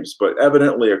thieves, but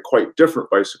evidently a quite different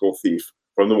bicycle thief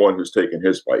from the one who's taken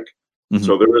his bike. Mm-hmm.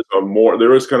 So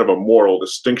there is kind of a moral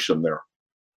distinction there.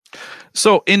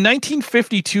 So in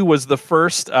 1952 was the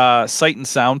first Sight and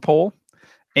Sound poll,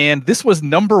 and this was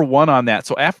number 1 on that.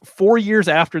 So 4 years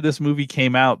after this movie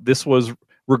came out, this was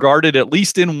regarded, at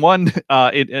least in one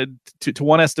to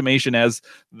one estimation, as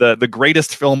the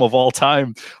greatest film of all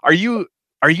time. Are you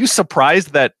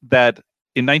surprised that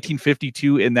in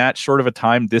 1952, in that short of a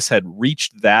time, this had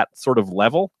reached that sort of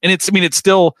level? And it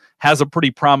still has a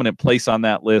pretty prominent place on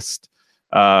that list,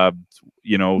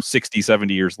 60,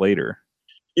 70 years later.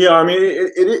 Yeah, I mean,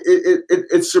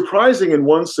 it's surprising in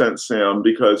one sense, Sam,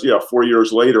 because 4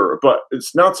 years later, but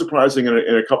it's not surprising in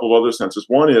a couple of other senses.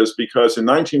 One is because in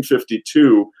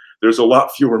 1952, there's a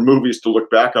lot fewer movies to look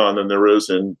back on than there is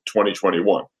in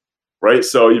 2021. Right,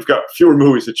 so you've got fewer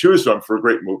movies to choose from for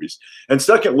great movies, and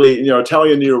secondly,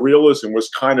 Italian neorealism was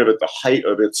kind of at the height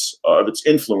of its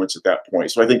influence at that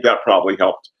point. So I think that probably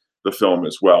helped the film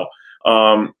as well.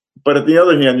 But at the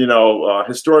other hand,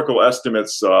 historical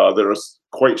estimates that are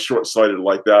quite short-sighted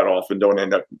like that often don't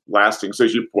end up lasting. So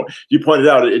as you pointed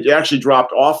out, it actually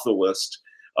dropped off the list,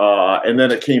 and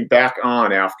then it came back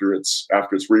on after its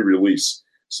re-release.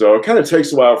 So it kind of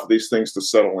takes a while for these things to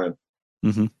settle in.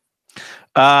 Mm-hmm.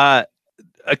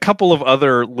 A couple of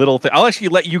other little things. I'll actually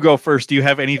let you go first. Do you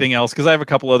have anything else? Because I have a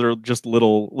couple other just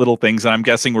little things, and I'm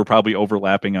guessing we're probably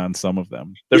overlapping on some of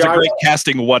them. There's a great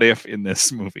casting what if in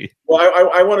this movie. Well,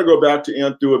 I want to go back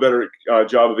to do a better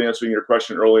job of answering your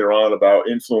question earlier on about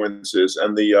influences.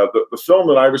 And the film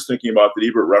that I was thinking about that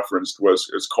Ebert referenced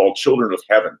is called Children of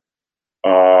Heaven.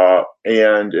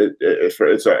 And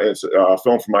it's a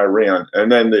film from Iran.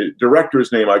 And then the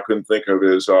director's name I couldn't think of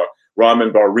is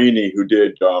Ramin Bahrini, who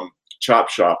did Chop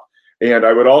Shop. And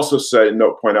I would also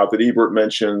point out that Ebert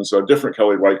mentions a different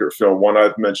Kelly Reichardt film, one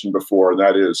I've mentioned before, and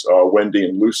that is Wendy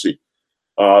and Lucy.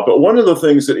 But one of the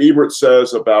things that Ebert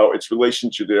says about its relation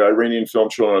to the Iranian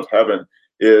film Children of Heaven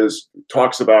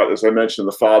talks about, as I mentioned,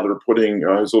 the father putting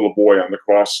his little boy on the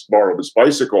crossbar of his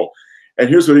bicycle. And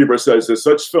here's what Ebert says: that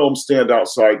such films stand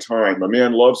outside time. A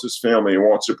man loves his family and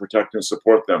wants to protect and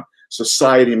support them.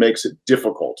 Society makes it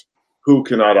difficult. Who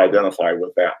cannot identify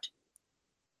with that?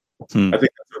 I think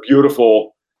that's a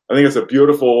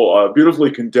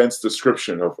beautifully condensed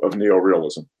description of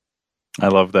neorealism. I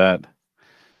love that.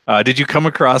 Did you come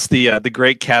across the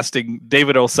great casting,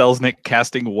 David O. Selznick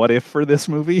casting What If for this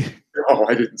movie? Oh,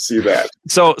 I didn't see that.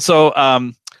 So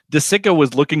DeSica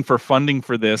was looking for funding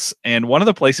for this, and one of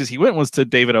the places he went was to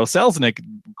David O. Selznick,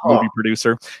 movie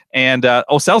producer. And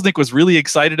O. Selznick was really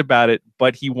excited about it,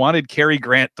 but he wanted Cary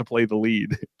Grant to play the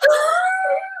lead.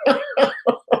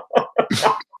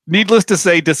 Needless to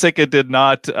say, DeSica did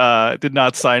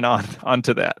not sign on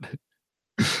to that.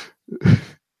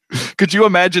 Could you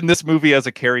imagine this movie as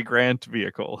a Cary Grant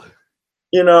vehicle?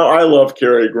 I love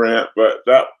Cary Grant, but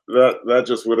that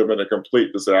just would have been a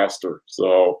complete disaster.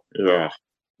 So yeah,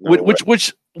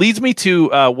 which leads me to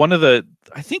one of the.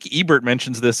 I think Ebert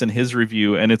mentions this in his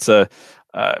review, and it's a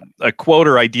quote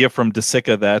or idea from De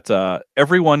Sica that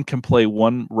everyone can play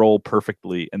one role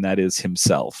perfectly, and that is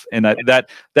himself. And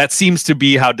that seems to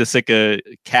be how De Sica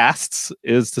casts,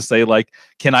 is to say, like,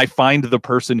 can I find the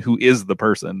person who is the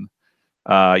person,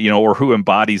 or who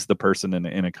embodies the person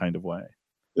in a kind of way.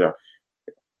 Yeah.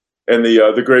 And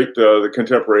the great the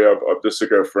contemporary of De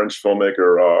Sica, French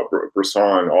filmmaker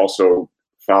Bresson, also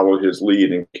followed his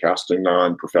lead in casting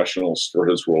non-professionals for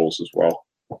his roles as well.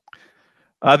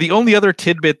 The only other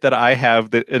tidbit that I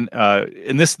have that,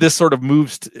 and this sort of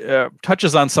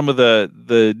touches on some of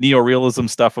the neorealism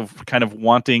stuff of kind of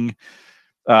wanting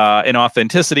an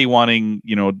authenticity, wanting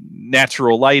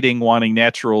natural lighting, wanting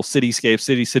natural cityscape,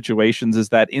 city situations, is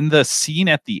that in the scene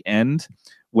at the end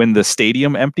when the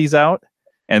stadium empties out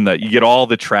and you get all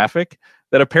the traffic,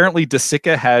 that apparently De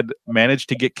Sica had managed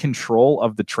to get control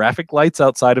of the traffic lights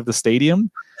outside of the stadium.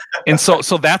 And so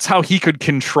that's how he could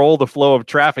control the flow of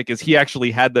traffic, is he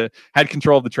actually had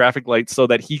control of the traffic lights so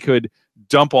that he could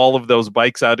dump all of those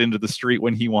bikes out into the street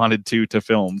when he wanted to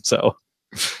film. So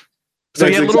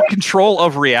he had a little control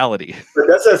of reality. But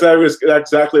that's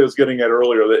exactly what I was getting at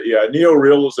earlier, that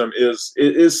neorealism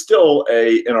is still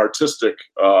an artistic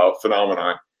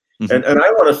phenomenon. Mm-hmm. And I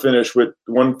want to finish with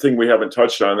one thing we haven't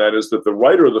touched on. That is that the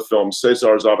writer of the film,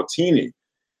 Cesare Zavattini,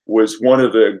 was one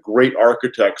of the great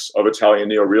architects of Italian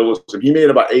neorealism. He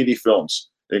made about 80 films,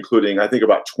 including, I think,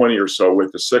 about 20 or so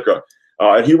with De Sica.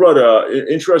 And he wrote an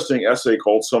interesting essay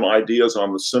called Some Ideas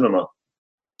on the Cinema.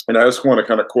 And I just want to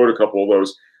kind of quote a couple of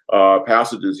those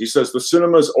passages. He says, the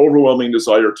cinema's overwhelming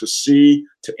desire to see,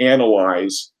 to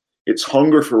analyze, its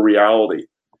hunger for reality,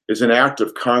 is an act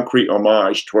of concrete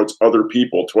homage towards other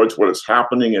people, towards what is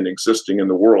happening and existing in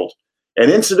the world.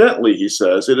 And incidentally, he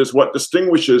says, it is what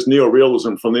distinguishes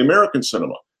neorealism from the American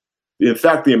cinema. In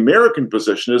fact, the American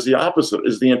position is the opposite,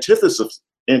 is the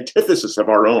antithesis of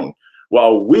our own.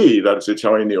 While we, that is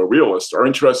Italian neorealists, are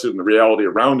interested in the reality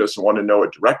around us and want to know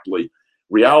it directly,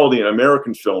 reality in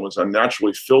American film is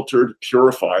unnaturally filtered,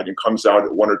 purified, and comes out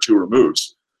at one or two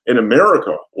removes. In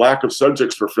America, lack of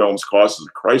subjects for films causes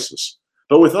a crisis.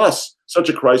 But with us, such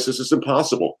a crisis is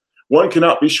impossible. One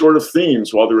cannot be short of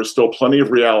themes while there is still plenty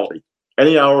of reality.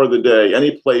 Any hour of the day,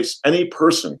 any place, any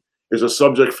person is a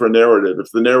subject for a narrative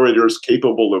if the narrator is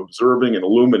capable of observing and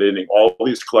illuminating all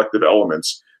these collective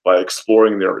elements by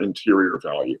exploring their interior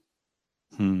value.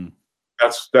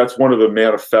 That's one of the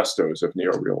manifestos of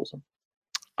neorealism.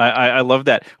 I love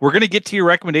that. We're going to get to your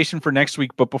recommendation for next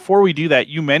week, but before we do that,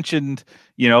 you mentioned,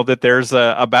 that there's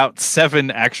about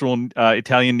 7 actual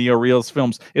Italian neorealist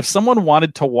films. If someone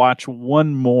wanted to watch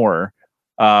one more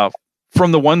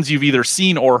from the ones you've either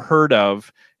seen or heard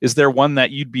of, is there one that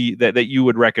that you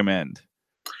would recommend?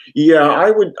 Yeah,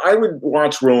 I would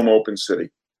watch Rome Open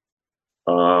City.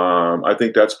 I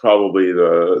think that's probably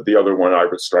the other one I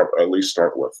would at least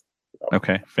start with.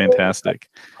 Okay, fantastic.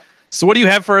 So what do you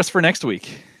have for us for next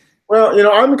week? Well,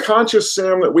 I'm conscious,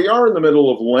 Sam, that we are in the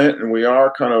middle of Lent and we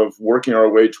are kind of working our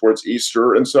way towards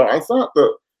Easter. And so I thought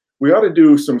that we ought to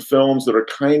do some films that are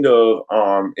kind of,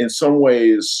 in some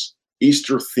ways,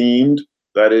 Easter themed,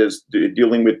 that is,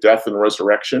 dealing with death and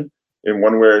resurrection in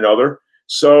one way or another.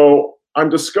 So I'm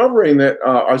discovering that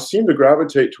I seem to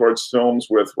gravitate towards films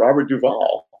with Robert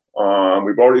Duvall.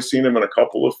 We've already seen him in a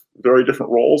couple of very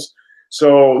different roles.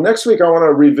 So next week, I want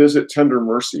to revisit Tender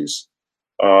Mercies,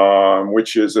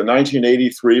 which is a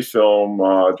 1983 film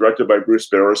directed by Bruce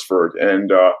Beresford. And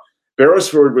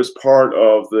Beresford was part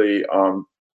of the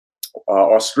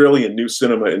Australian New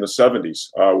Cinema in the 70s.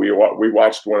 We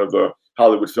watched one of the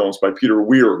Hollywood films by Peter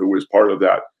Weir, who was part of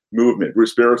that movement.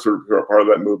 Bruce Beresford was part of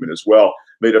that movement as well.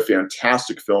 Made a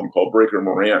fantastic film called Breaker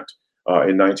Morant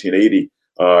in 1980.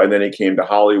 And then he came to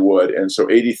Hollywood. And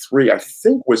so 83, I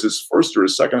think, was his first or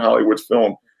his second Hollywood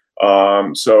film.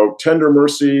 So Tender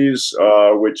Mercies,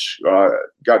 which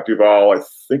got Duvall, I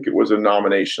think it was a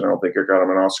nomination. I don't think it got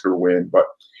him an Oscar win. But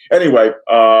anyway,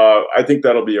 I think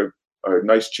that'll be a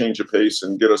nice change of pace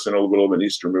and get us in a little bit of an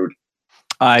Easter mood.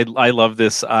 I love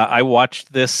this. I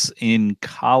watched this in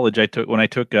college. When I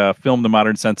took Film: The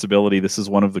Modern Sensibility. This is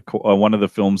one of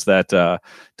the films that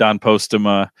Don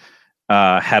Postema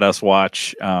had us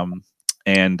watch.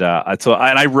 What's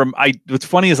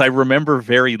funny is I remember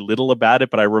very little about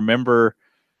it, but I remember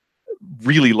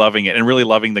really loving it and really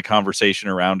loving the conversation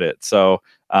around it. So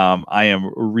I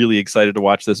am really excited to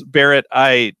watch this. Barrett,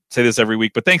 I say this every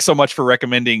week, but thanks so much for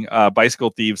recommending Bicycle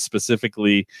Thieves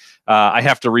specifically. I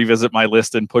have to revisit my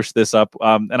list and push this up.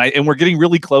 And we're getting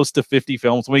really close to 50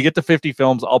 films. When we get to 50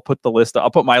 films, I'll put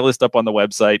my list up on the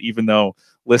website, even though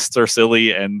lists are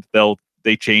silly and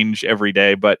they change every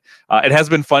day. But it has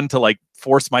been fun to like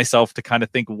force myself to kind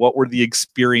of think, what were the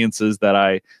experiences that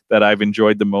I've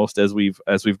enjoyed the most as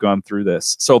we've gone through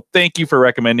this. So thank you for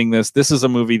recommending this. This is a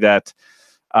movie that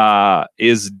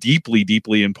is deeply,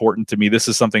 deeply important to me. This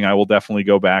is something I will definitely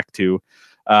go back to.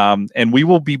 And we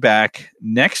will be back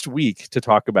next week to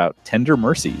talk about Tender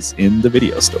Mercies in the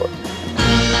Video Store.